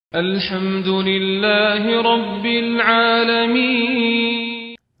الحمد لله رب العالمين.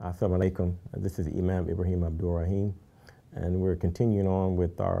 Assalamu alaikum. This is Imam Ibrahim Abdul-Rahim, and we're continuing on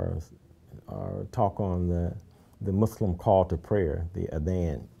with our talk on the Muslim call to prayer, the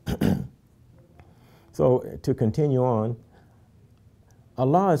Adhan. So to continue on,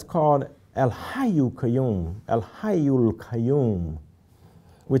 Allah is called Al-Hayyu Qayyum, Al-Hayyul Qayyum,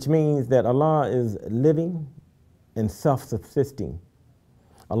 which means that Allah is living and self-subsisting.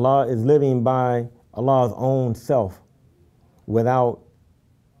 Allah is living by Allah's own self without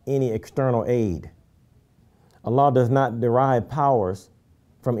any external aid. Allah does not derive powers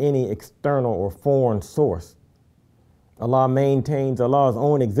from any external or foreign source. Allah maintains Allah's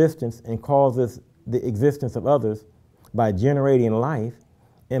own existence and causes the existence of others by generating life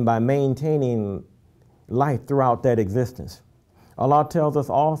and by maintaining life throughout that existence. Allah tells us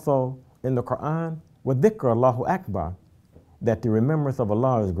also in the Quran, وَذِكْرَ Allahu Akbar, that the remembrance of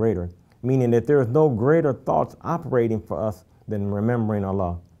Allah is greater, meaning that there is no greater thoughts operating for us than remembering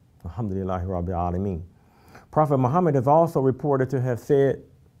Allah. Alhamdulillahi Rabbil Alameen. Prophet Muhammad is also reported to have said,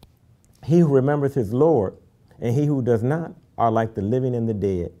 "He who remembers his Lord and he who does not are like the living and the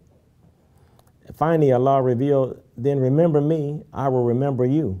dead." Finally, Allah revealed, "Then remember me, I will remember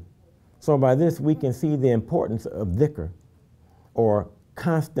you." So by this we can see the importance of dhikr, or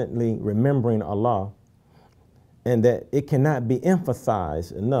constantly remembering Allah, and that it cannot be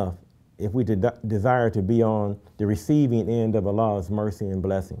emphasized enough if we desire to be on the receiving end of Allah's mercy and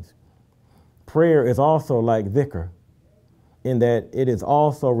blessings. Prayer is also like dhikr, in that it is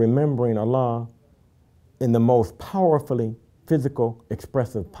also remembering Allah in the most powerfully physical,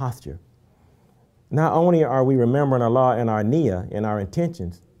 expressive posture. Not only are we remembering Allah in our niyyah, in our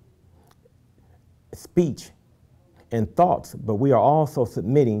intentions, speech, and thoughts, but we are also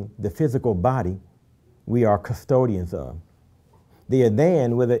submitting the physical body we are custodians of. The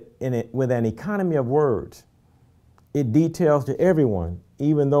Adhan, with an economy of words, it details to everyone,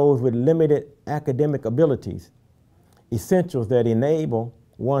 even those with limited academic abilities, essentials that enable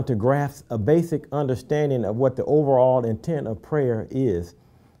one to grasp a basic understanding of what the overall intent of prayer is.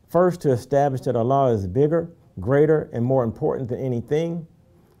 First, to establish that Allah is bigger, greater, and more important than anything.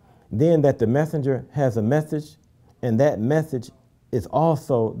 Then that the messenger has a message, and that message is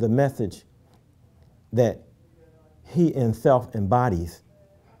also the message that he himself embodies.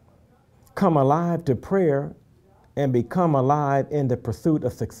 Come alive to prayer and become alive in the pursuit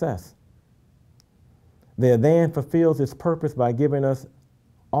of success. The Adhan fulfills its purpose by giving us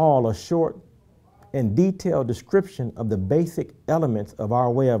all a short and detailed description of the basic elements of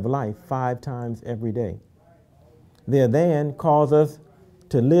our way of life 5 times every day. The Adhan calls us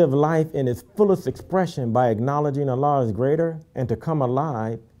to live life in its fullest expression by acknowledging Allah is greater and to come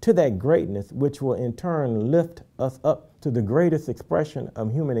alive to that greatness, which will in turn lift us up to the greatest expression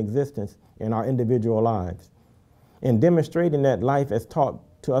of human existence in our individual lives. In demonstrating that life as taught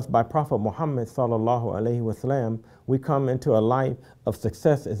to us by Prophet Muhammad sallallahu alaihi wasallam, we come into a life of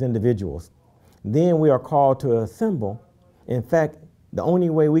success as individuals. Then we are called to assemble. In fact, the only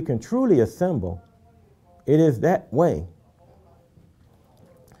way we can truly assemble, it is that way.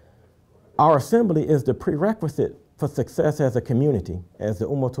 Our assembly is the prerequisite for success as a community, as the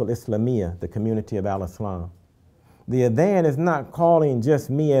Ummatul Islamiyah, the community of Al-Islam. The Adhan is not calling just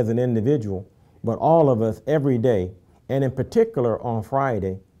me as an individual, but all of us every day, and in particular on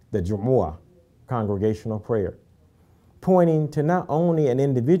Friday, the Jumu'ah, congregational prayer, pointing to not only an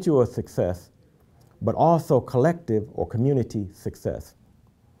individual success, but also collective or community success.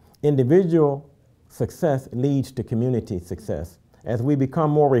 Individual success leads to community success. As we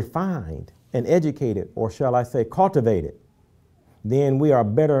become more refined and educated, or shall I say cultivated, then we are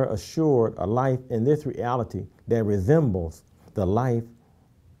better assured a life in this reality that resembles the life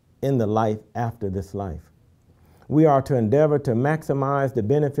in the life after this life. We are to endeavor to maximize the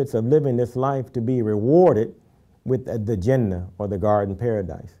benefits of living this life to be rewarded with the Jannah, or the garden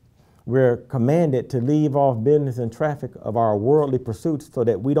paradise. We're commanded to leave off business and traffic of our worldly pursuits so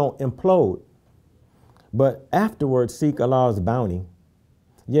that we don't implode, but afterwards seek Allah's bounty.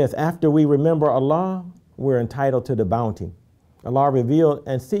 Yes, after we remember Allah, we're entitled to the bounty. Allah revealed,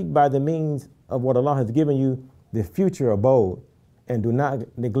 "And seek by the means of what Allah has given you the future abode, and do not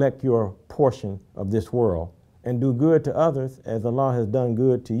neglect your portion of this world, and do good to others as Allah has done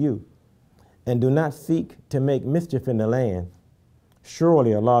good to you, and do not seek to make mischief in the land.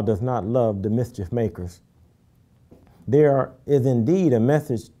 Surely Allah does not love the mischief makers." There is indeed a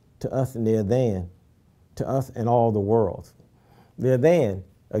message to us in the Adhan, to us in all the worlds. The Adhan,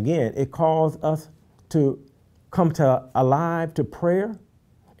 again, it calls us to come alive to prayer.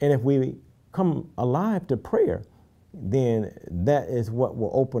 And if we come alive to prayer, then that is what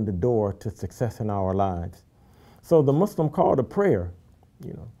will open the door to success in our lives. So the Muslim call to prayer,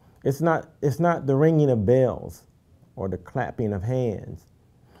 you know, it's not the ringing of bells or the clapping of hands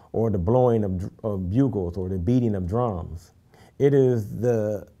or the blowing of bugles or the beating of drums. It is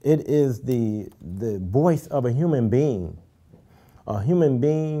the voice of a human being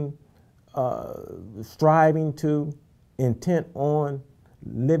striving to, intent on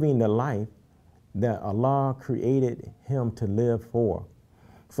living the life that Allah created him to live for.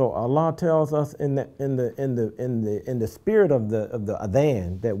 So Allah tells us in the spirit of the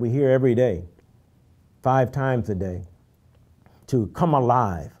Adhan that we hear every day, 5 times a day, to come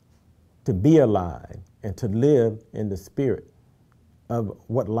alive, to be alive, and to live in the spirit of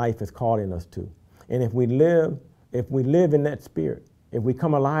what life is calling us to. And if we live in that spirit, if we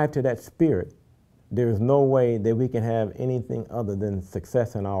come alive to that spirit, there is no way that we can have anything other than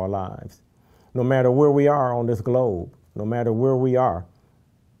success in our lives. No matter where we are on this globe, no matter where we are,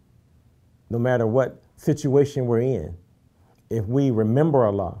 no matter what situation we're in, if we remember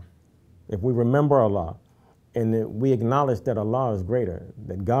Allah, and that we acknowledge that Allah is greater,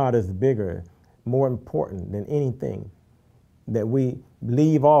 that God is bigger, more important than anything, that we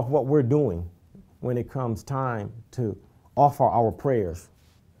leave off what we're doing when it comes time to offer our prayers.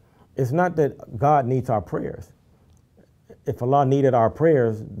 It's not that God needs our prayers. If Allah needed our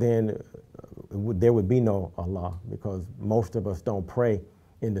prayers, then there would be no Allah, because most of us don't pray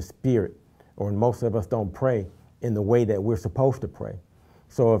in the spirit, or most of us don't pray in the way that we're supposed to pray.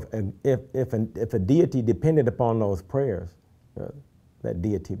 So if a deity depended upon those prayers, that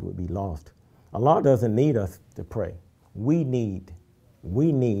deity would be lost. Allah doesn't need us to pray. We need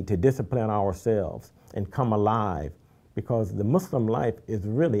to discipline ourselves and come alive, because the Muslim life is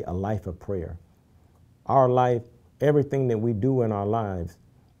really a life of prayer. Our life, everything that we do in our lives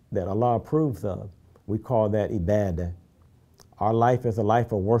that Allah approves of, we call that ibadah. Our life is a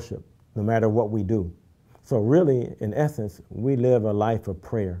life of worship, no matter what we do. So really, in essence, we live a life of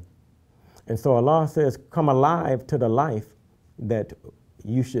prayer. And so Allah says, come alive to the life that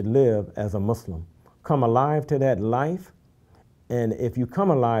you should live as a Muslim. Come alive to that life, and if you come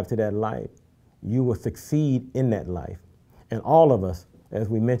alive to that life, you will succeed in that life. And all of us, as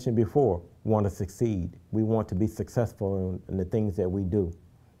we mentioned before, want to succeed. We want to be successful in the things that we do.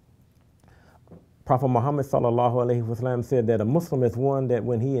 Prophet Muhammad sallallahu alaihi wasallam said that a Muslim is one that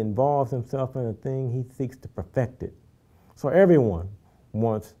when he involves himself in a thing, he seeks to perfect it. So everyone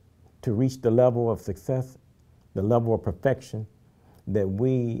wants to reach the level of success, the level of perfection that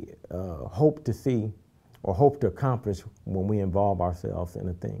we hope to see or hope to accomplish when we involve ourselves in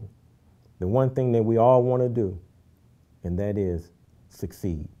a thing. The one thing that we all want to do, and that is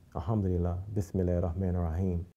succeed. Alhamdulillah. Bismillahir Rahmanir Rahim.